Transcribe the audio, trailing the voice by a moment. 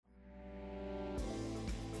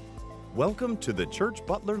Welcome to the Church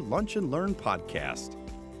Butler Lunch and Learn podcast.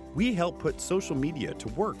 We help put social media to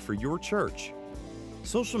work for your church.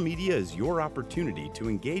 Social media is your opportunity to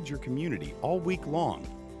engage your community all week long,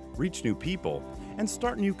 reach new people, and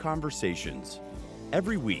start new conversations.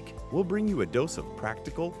 Every week, we'll bring you a dose of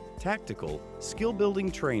practical, tactical,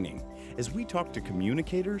 skill-building training as we talk to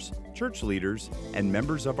communicators, church leaders, and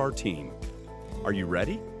members of our team. Are you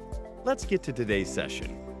ready? Let's get to today's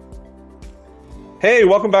session. Hey,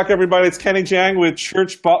 welcome back, everybody. It's Kenny Jang with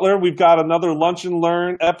Church Butler. We've got another Lunch and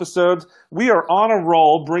Learn episode. We are on a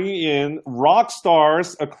roll bringing in rock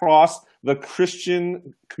stars across the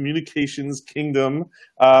Christian communications kingdom.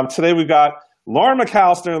 Today, we've got Lauren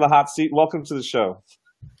McAllister in the hot seat. Welcome to the show.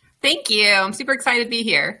 Thank you. I'm super excited to be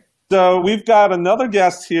here. So we've got another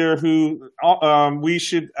guest here who we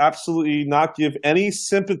should absolutely not give any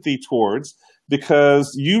sympathy towards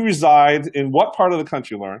because you reside in what part of the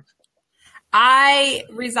country, Lauren? I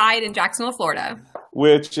reside in Jacksonville, Florida.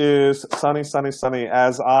 Which is sunny,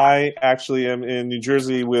 as I actually am in New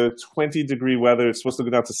Jersey with 20-degree weather. It's supposed to go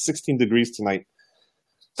down to 16 degrees tonight.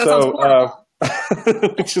 That sounds horrible.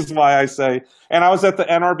 Which is why I say, and I was at the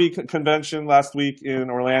NRB convention last week in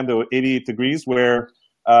Orlando at 88 degrees where,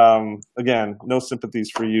 again, no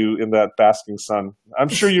sympathies for you in that basking sun. I'm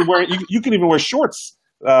sure you can even wear shorts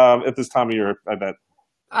at this time of year, I bet.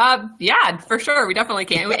 Yeah, for sure. We definitely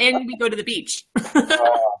can. And we go to the beach.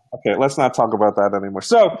 Okay, let's not talk about that anymore.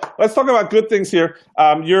 So let's talk about good things here.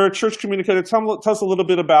 You're a church communicator. Tell us a little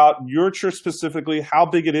bit about your church specifically, how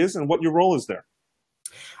big it is, and what your role is there.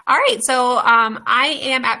 All right. So I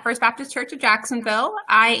am at First Baptist Church of Jacksonville.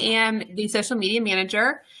 I am the social media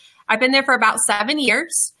manager. I've been there for about 7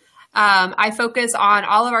 years. I focus on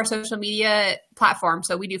all of our social media platforms.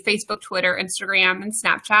 So we do Facebook, Twitter, Instagram, and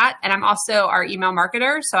Snapchat. And I'm also our email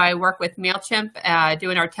marketer. So I work with MailChimp,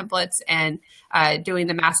 doing our templates and doing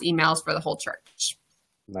the mass emails for the whole church.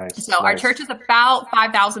 Nice. So our church is about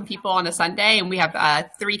 5,000 people on a Sunday, and we have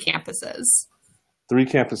 3 campuses. 3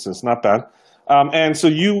 campuses, not bad. And so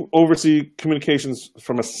you oversee communications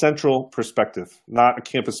from a central perspective, not a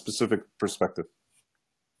campus-specific perspective.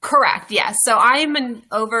 Correct. Yes. So I'm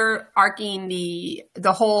overarching the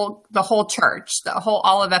whole church,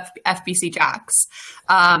 all of FBC Jacks.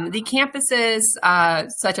 The campuses,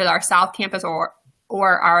 such as our South Campus or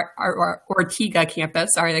our Ortega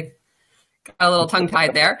campus, sorry, got a little tongue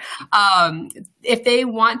tied there. If they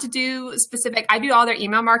want to do specific, I do all their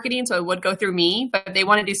email marketing, so it would go through me. But if they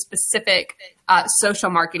want to do specific social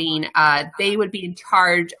marketing, they would be in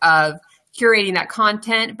charge of curating that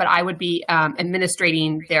content, but I would be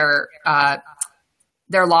administrating their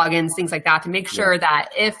logins, things like that, to make sure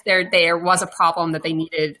that if there was a problem that they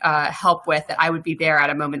needed help with, that I would be there at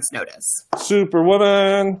a moment's notice.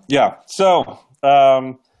 Superwoman. Yeah. So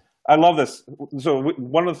I love this. So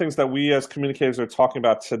one of the things that we as communicators are talking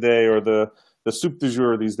about today, or the soup du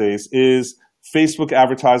jour these days, is Facebook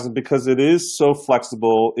advertising, because it is so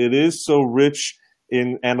flexible. It is so rich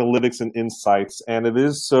in analytics and insights, and it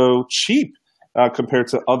is so cheap compared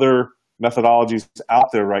to other methodologies out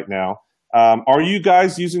there right now. Are you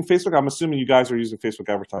guys using Facebook? I'm assuming you guys are using Facebook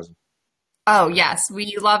advertising. Oh, yes.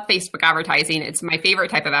 We love Facebook advertising. It's my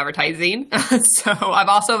favorite type of advertising. So I've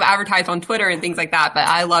also advertised on Twitter and things like that, but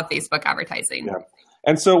I love Facebook advertising. Yeah.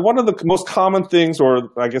 And so one of the most common things,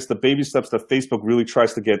 or I guess the baby steps that Facebook really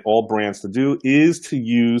tries to get all brands to do, is to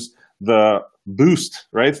use the boost,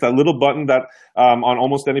 right? It's that little button that on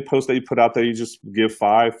almost any post that you put out there, you just give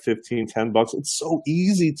 $5, $15, $10. It's so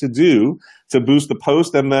easy to do, to boost the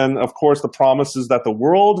post. And then, of course, the promise is that the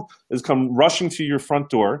world is come rushing to your front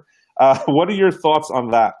door. What are your thoughts on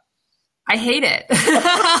that? I hate it.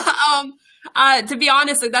 To be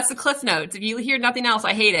honest, that's the Cliff Notes. If you hear nothing else,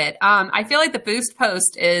 I hate it. I feel like the boost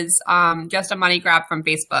post is just a money grab from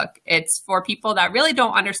Facebook. It's for people that really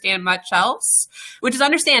don't understand much else, which is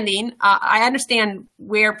understanding. I understand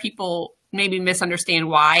where people maybe misunderstand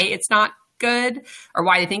why it's not good or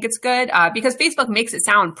why they think it's good, because Facebook makes it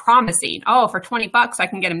sound promising. Oh, for $20, I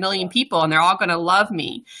can get 1 million people and they're all going to love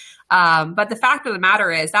me. But the fact of the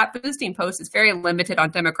matter is that boosting post is very limited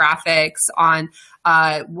on demographics, on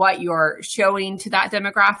what you're showing to that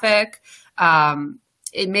demographic.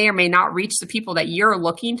 It may or may not reach the people that you're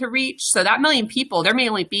looking to reach. So that 1 million people, there may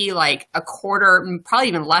only be like a quarter, probably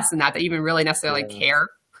even less than that even really necessarily care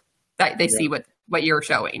that they see what you're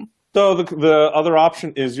showing. So the other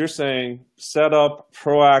option is, you're saying set up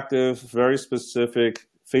proactive, very specific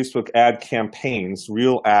Facebook ad campaigns,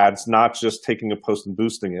 real ads, not just taking a post and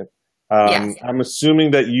boosting it. Yes. I'm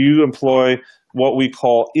assuming that you employ what we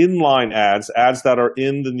call inline ads that are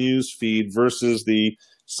in the news feed versus the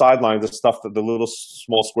sideline, the stuff that the little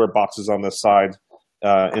small square boxes on the side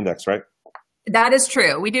index, right? That is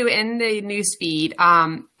true. We do in the news feed.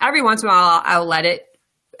 Every once in a while, I'll let it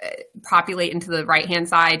populate into the right-hand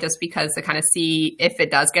side just because to kind of see if it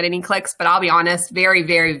does get any clicks. But I'll be honest, very,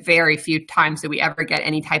 very, very few times do we ever get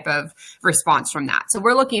any type of response from that. So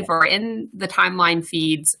we're looking for in the timeline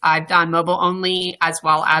feeds. I've done mobile only as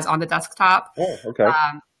well as on the desktop. Oh, okay.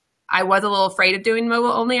 I was a little afraid of doing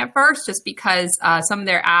mobile only at first just because some of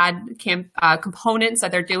their ad components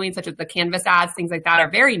that they're doing, such as the Canvas ads, things like that, are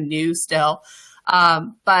very new still.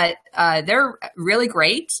 But they're really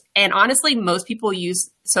great. And honestly, most people use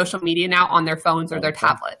social media now on their phones or their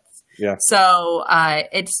tablets. Yeah. So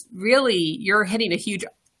it's really, you're hitting a huge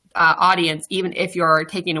audience, even if you're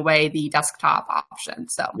taking away the desktop option.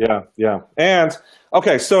 So yeah. And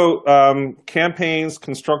okay, so campaigns,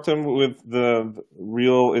 construct them with the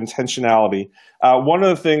real intentionality. One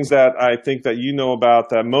of the things that I think that you know about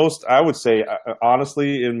that most, I would say,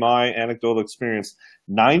 honestly, in my anecdotal experience,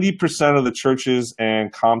 90% of the churches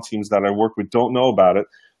and comm teams that I work with don't know about it.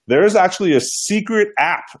 There is actually a secret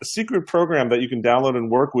app, a secret program that you can download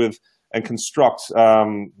and work with and construct.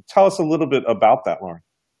 Tell us a little bit about that, Lauren.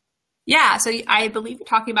 Yeah, so I believe you're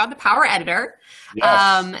talking about the Power Editor.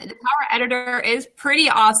 Yes. The Power Editor is pretty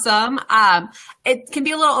awesome. It can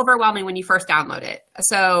be a little overwhelming when you first download it.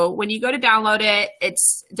 So when you go to download it,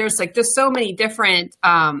 there's just so many different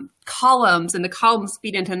columns, and the columns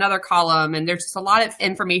feed into another column, and there's just a lot of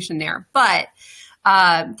information there. But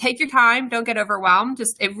take your time, don't get overwhelmed.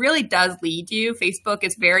 It really does lead you. Facebook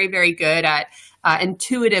is very, very good at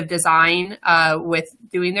intuitive design with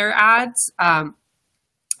doing their ads.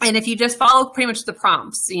 And if you just follow pretty much the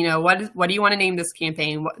prompts, what do you want to name this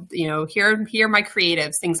campaign? Here are my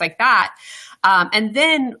creatives, things like that. And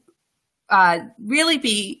then really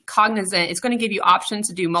be cognizant. It's going to give you options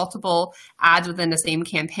to do multiple ads within the same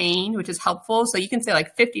campaign, which is helpful. So you can say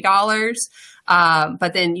like $50,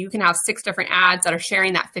 but then you can have 6 different ads that are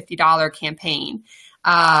sharing that $50 campaign.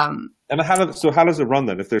 And how does it run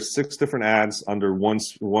then? If there's 6 different ads under one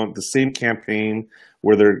the same campaign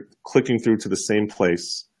where they're clicking through to the same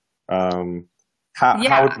place, how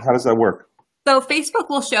does that work? So Facebook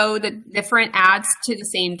will show the different ads to the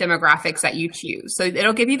same demographics that you choose. So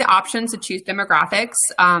it'll give you the options to choose demographics.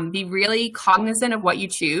 Be really cognizant of what you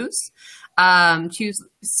choose. Choose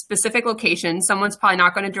specific locations. Someone's probably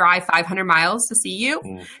not going to drive 500 miles to see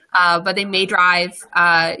you, but they may drive,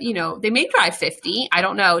 50. I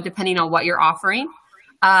don't know, depending on what you're offering.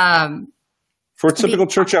 For a typical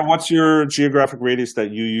church, what's your geographic radius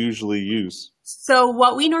that you usually use? So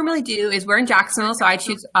what we normally do is we're in Jacksonville, so I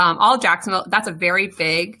choose all of Jacksonville. That's a very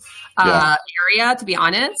big area, to be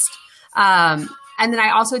honest. And then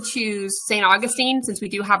I also choose St. Augustine, since we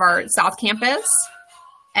do have our South Campus.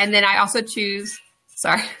 And then I also choose,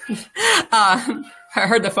 sorry, I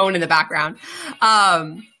heard the phone in the background.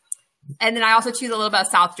 And then I also choose a little bit of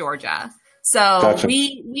South Georgia. So Gotcha.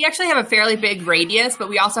 we actually have a fairly big radius, but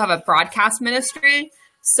we also have a broadcast ministry.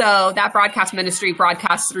 So that broadcast ministry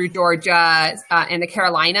broadcasts through Georgia and the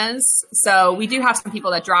Carolinas. So we do have some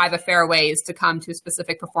people that drive a fair ways to come to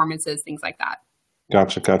specific performances, things like that.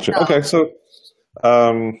 Gotcha. Okay, so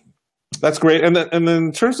that's great. And then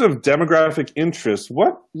in terms of demographic interests,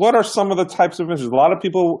 what are some of the types of interests? A lot of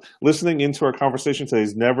people listening into our conversation today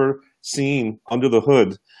has never seen under the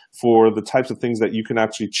hood for the types of things that you can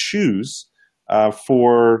actually choose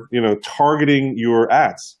for targeting your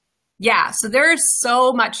ads. Yeah, so there's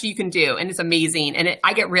so much you can do, and it's amazing. And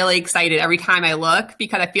I get really excited every time I look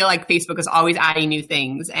because I feel like Facebook is always adding new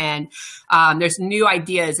things, and there's new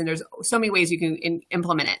ideas, and there's so many ways you can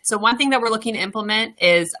implement it. So one thing that we're looking to implement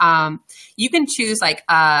is you can choose like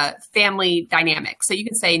family dynamics. So you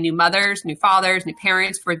can say new mothers, new fathers, new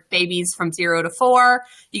parents for babies from 0 to 4.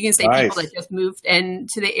 You can say people that just moved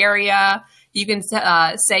into the area. You can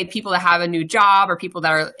say people that have a new job or people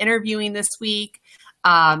that are interviewing this week.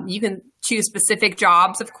 You can choose specific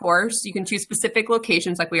jobs, of course. You can choose specific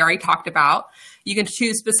locations like we already talked about. You can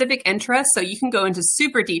choose specific interests. So you can go into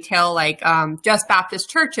super detail like Just Baptist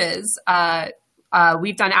churches.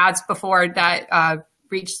 We've done ads before that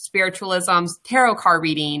reach spiritualism, tarot card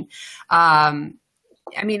reading.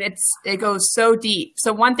 It goes so deep.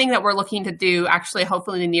 So one thing that we're looking to do actually,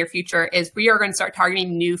 hopefully in the near future, is we are going to start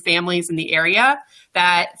targeting new families in the area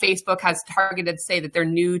that Facebook has targeted to say that they're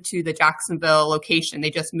new to the Jacksonville location. They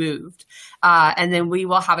just moved. And then we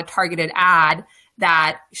will have a targeted ad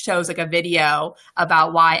that shows like a video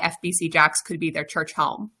about why FBC Jacks could be their church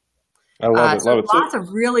home. I love it. Lots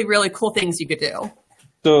of really, really cool things you could do.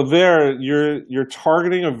 So there, you're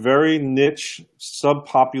targeting a very niche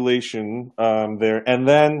subpopulation there, and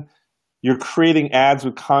then you're creating ads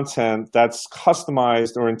with content that's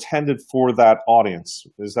customized or intended for that audience.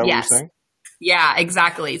 Is that what you're saying? Yeah,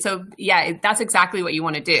 exactly. So yeah, that's exactly what you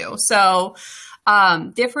want to do. So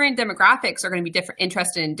different demographics are going to be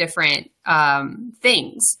interested in different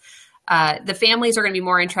things. The families are going to be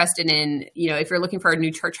more interested in, if you're looking for a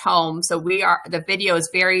new church home. So the video is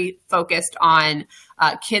very focused on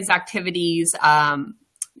kids activities,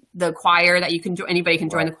 the choir that anybody can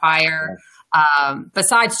join the choir,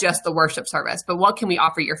 besides just the worship service. But what can we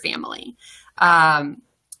offer your family?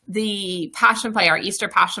 The Passion Play, our Easter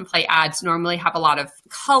Passion Play ads normally have a lot of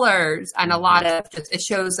colors and a lot of, it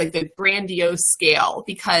shows like the grandiose scale,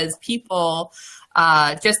 because people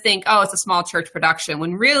just think, oh, it's a small church production,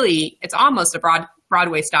 when really it's almost a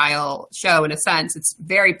Broadway style show in a sense. It's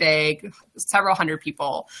very big, several hundred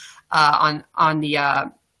people on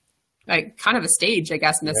the like kind of a stage, I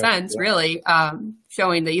guess, in a sense, really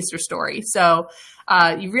showing the Easter story. So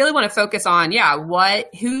you really want to focus on,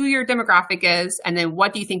 who your demographic is, and then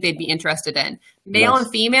what do you think they'd be interested in? Male and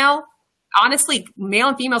female. Honestly, male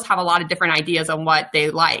and females have a lot of different ideas on what they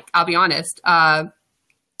like. I'll be honest.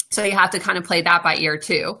 So you have to kind of play that by ear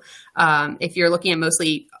too. If you're looking at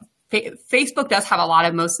mostly, Facebook does have a lot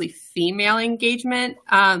of mostly female engagement.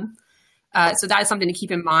 So that is something to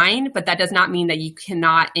keep in mind, but that does not mean that you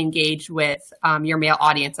cannot engage with your male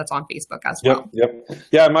audience that's on Facebook as well. Yep.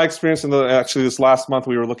 Yeah, my experience actually this last month,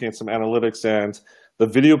 we were looking at some analytics, and the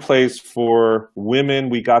video plays for women,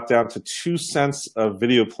 we got down to 2 cents of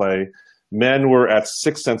video play. Men were at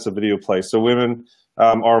 6 cents of video play. So women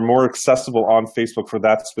are more accessible on Facebook for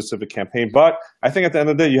that specific campaign. But I think at the end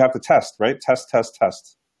of the day, you have to test, right? Test.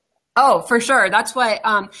 Oh, for sure. That's what,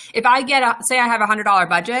 if I say I have $100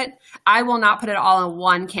 budget, I will not put it all in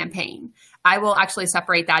one campaign. I will actually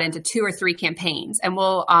separate that into 2 or 3 campaigns, and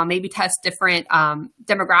we'll maybe test different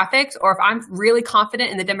demographics. Or if I'm really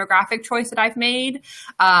confident in the demographic choice that I've made,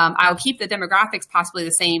 I'll keep the demographics possibly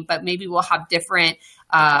the same, but maybe we'll have different,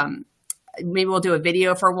 maybe we'll do a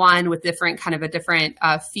video for one with a different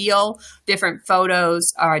feel, different photos,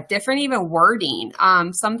 or different even wording.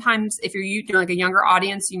 Sometimes if you're doing like a younger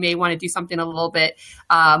audience, you may want to do something a little bit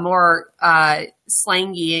more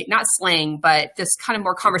slangy, not slang, but just kind of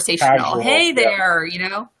more conversational. Casual. Hey there,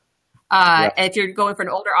 If you're going for an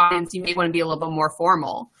older audience, you may want to be a little bit more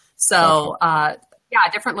formal. So,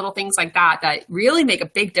 different little things like that really make a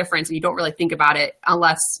big difference, and you don't really think about it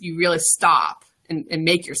unless you really stop and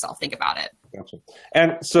make yourself think about it. Gotcha.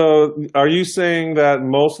 And so are you saying that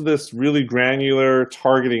most of this really granular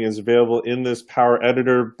targeting is available in this Power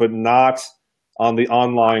Editor, but not on the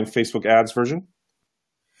online Facebook ads version?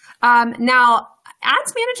 Now,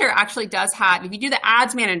 Ads Manager actually does have, if you do the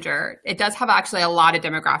Ads Manager, it does have actually a lot of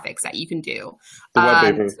demographics that you can do. The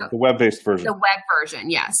web-based version. The web version,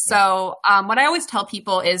 yes. So what I always tell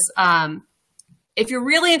people is, if you're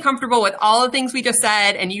really uncomfortable with all the things we just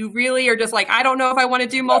said, and you really are just like, I don't know if I want to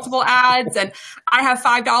do multiple ads, and I have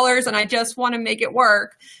 $5 and I just want to make it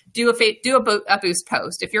work, do a boost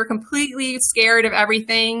post. If you're completely scared of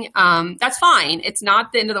everything, that's fine. It's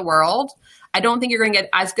not the end of the world. I don't think you're going to get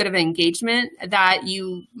as good of an engagement that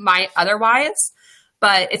you might otherwise,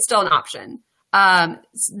 but it's still an option.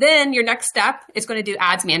 Then your next step is going to do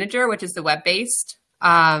Ads Manager, which is the web-based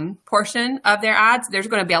portion of their ads. There's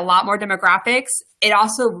going to be a lot more demographics. It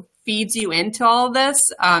also feeds you into all of this.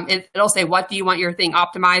 It'll say, what do you want your thing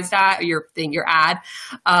optimized at, or your ad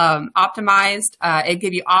optimized? It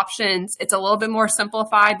give you options. It's a little bit more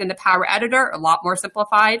simplified than the Power Editor, a lot more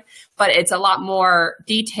simplified, but it's a lot more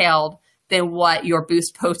detailed than what your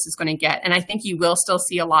boost post is going to get. And I think you will still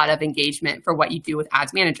see a lot of engagement for what you do with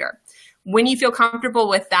Ads Manager. When you feel comfortable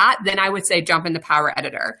with that, then I would say jump in the Power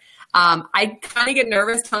Editor. I kind of get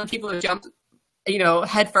nervous telling people to jump,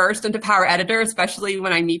 head first into Power Editor, especially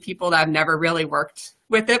when I meet people that have never really worked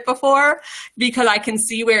with it before, because I can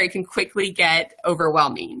see where it can quickly get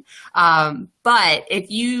overwhelming. But if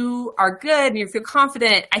you are good and you feel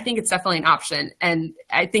confident, I think it's definitely an option. And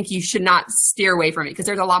I think you should not steer away from it, because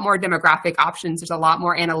there's a lot more demographic options. There's a lot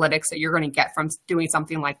more analytics that you're going to get from doing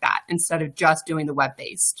something like that instead of just doing the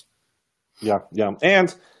web-based. Yeah.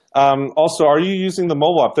 And also, are you using the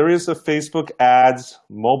mobile app? There is a Facebook Ads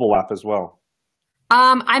mobile app as well.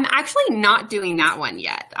 I'm actually not doing that one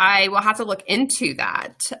yet. I will have to look into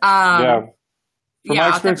that. From my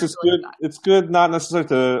experience, it's good. It's good not necessarily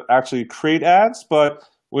to actually create ads, but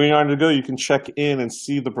when you're on the go, you can check in and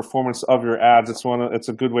see the performance of your ads. It's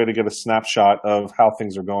a good way to get a snapshot of how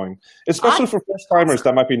things are going, especially for first timers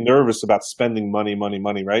that might be nervous about spending money,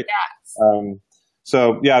 right? Yes.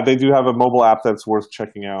 So, they do have a mobile app that's worth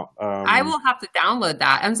checking out. I will have to download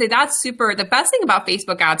that and say that's super. The best thing about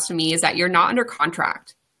Facebook ads to me is that you're not under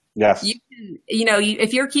contract. Yes.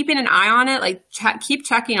 If you're keeping an eye on it, like keep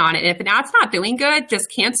checking on it. And if an ad's not doing good,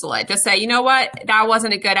 just cancel it. Just say, you know what, that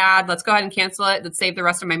wasn't a good ad. Let's go ahead and cancel it. Let's save the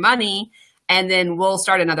rest of my money. And then we'll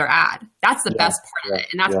start another ad. That's the best part of it.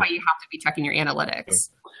 And that's why you have to be checking your analytics.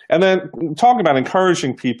 And then talking about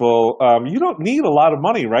encouraging people, you don't need a lot of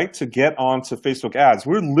money, right, to get onto Facebook ads.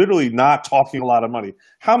 We're literally not talking a lot of money.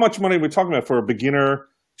 How much money are we talking about for a beginner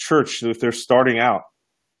church if they're starting out?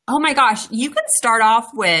 Oh my gosh, you can start off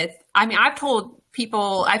with,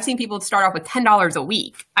 I've seen people start off with $10 a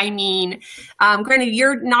week. Granted,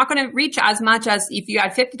 you're not going to reach as much as if you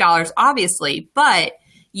had $50, obviously, but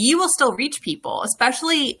you will still reach people,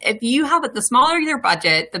 especially if you have the smaller your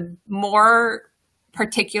budget, the more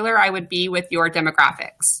particular I would be with your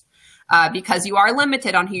demographics, because you are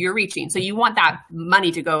limited on who you're reaching. So you want that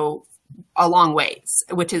money to go a long ways,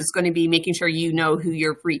 which is going to be making sure you know who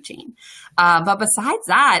you're reaching. But besides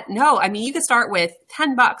that, no, you can start with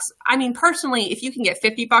 $10. Personally, if you can get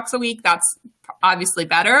 $50 a week, that's obviously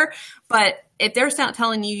better. But if they're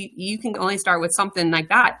telling you you can only start with something like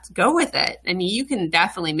that, go with it. You can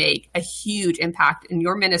definitely make a huge impact in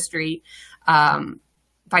your ministry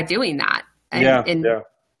by doing that.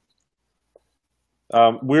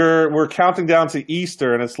 We're counting down to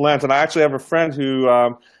Easter and it's Lent, and I actually have a friend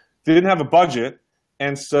who didn't have a budget,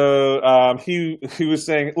 and so he was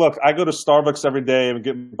saying, "Look, I go to Starbucks every day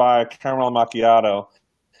and buy a caramel macchiato,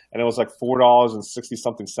 and it was like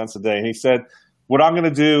 $4.60 a day." And he said, "What I'm going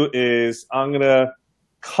to do is I'm going to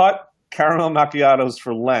cut caramel macchiatos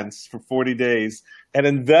for Lent for 40 days and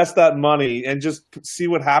invest that money and just see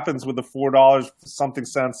what happens with the $4 something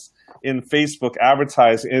cents in Facebook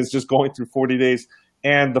advertising. Is just going through 40 days."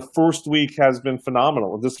 And the first week has been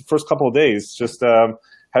phenomenal. Just the first couple of days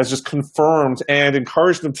has just confirmed and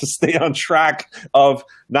encouraged them to stay on track of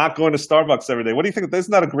not going to Starbucks every day. What do you think?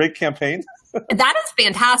 Isn't that a great campaign? That is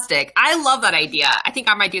fantastic. I love that idea. I think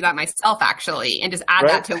I might do that myself, actually, and just add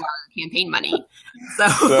that to our campaign money. So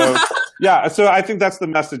I think that's the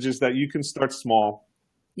message, is that you can start small.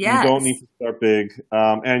 Yes. You don't need to start big,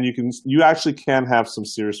 and you actually can have some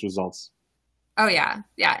serious results. Oh, yeah.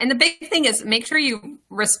 Yeah. And the big thing is make sure you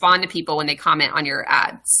respond to people when they comment on your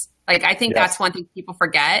ads. I think that's one thing people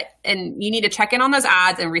forget, and you need to check in on those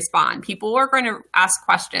ads and respond. People are going to ask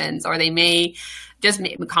questions, or they may just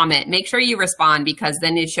comment. Make sure you respond, because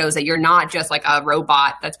then it shows that you're not just like a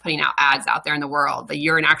robot that's putting out ads out there in the world, that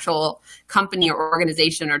you're an actual company or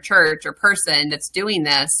organization or church or person that's doing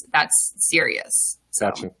this that's serious. So.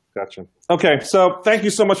 Gotcha. Okay, so thank you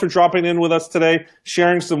so much for dropping in with us today,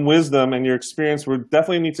 sharing some wisdom and your experience. We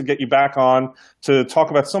definitely need to get you back on to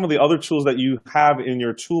talk about some of the other tools that you have in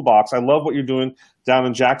your toolbox. I love what you're doing down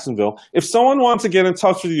in Jacksonville. If someone wants to get in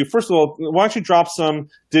touch with you, first of all, why don't you drop some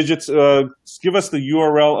digits? Give us the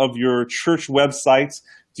URL of your church website.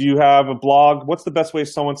 Do you have a blog? What's the best way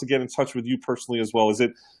someone to get in touch with you personally as well? Is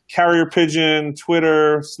it carrier pigeon,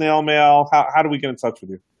 Twitter, snail mail? How do we get in touch with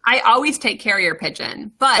you? I always take carrier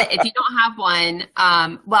pigeon, but if you don't have one,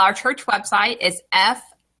 our church website is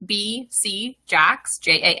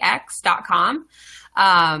fbcjax.com.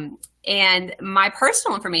 And my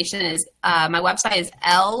personal information is, my website is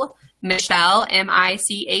lmichelle,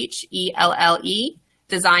 MICHELLE,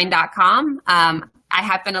 design.com. I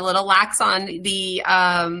have been a little lax on the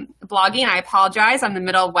blogging. I apologize. I'm in the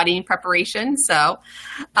middle of wedding preparation. So,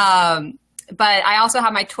 but I also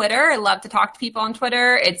have my Twitter. I love to talk to people on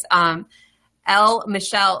Twitter. It's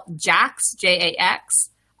lmichellejax, JAX.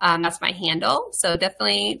 That's my handle. So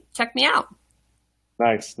definitely check me out.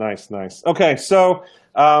 Nice. Okay, so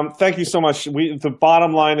thank you so much. The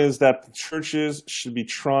bottom line is that the churches should be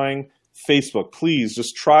trying Facebook. Please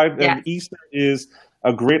just try. Yes. And Easter is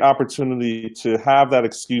a great opportunity to have that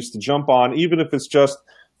excuse to jump on, even if it's just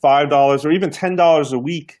 $5 or even $10 a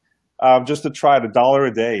week. Just to try it, $1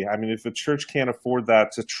 a day. If a church can't afford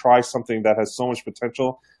that, to try something that has so much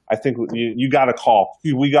potential, I think you got to call.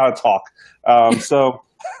 We got to talk.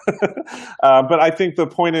 But I think the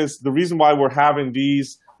point is, the reason why we're having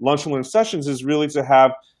these lunch and learn sessions is really to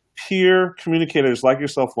have peer communicators like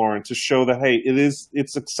yourself, Lauren, to show that, hey,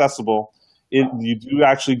 it's accessible. You do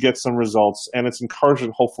actually get some results, and it's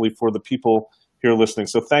encouraging, hopefully, for the people here listening.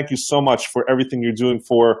 So thank you so much for everything you're doing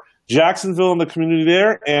for Jacksonville and the community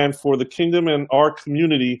there, and for the kingdom and our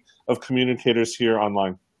community of communicators here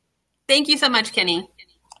online. Thank you so much, Kenny.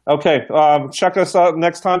 Okay, check us out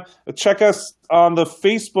next time. Check us on the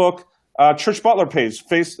Facebook Church Butler page,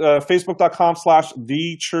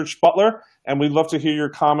 facebook.com/thechurchbutler, and we'd love to hear your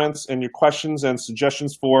comments and your questions and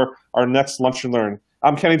suggestions for our next Lunch and Learn.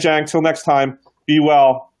 I'm Kenny Jang. Till next time, be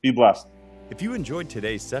well, be blessed. If you enjoyed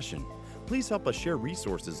today's session, please help us share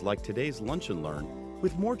resources like today's Lunch and Learn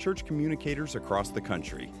with more church communicators across the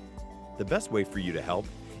country. The best way for you to help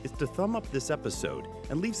is to thumb up this episode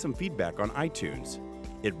and leave some feedback on iTunes.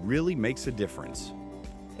 It really makes a difference.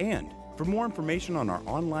 And for more information on our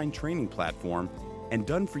online training platform and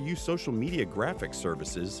done-for-you social media graphic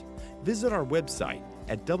services, visit our website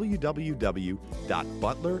at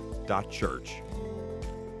www.butler.church.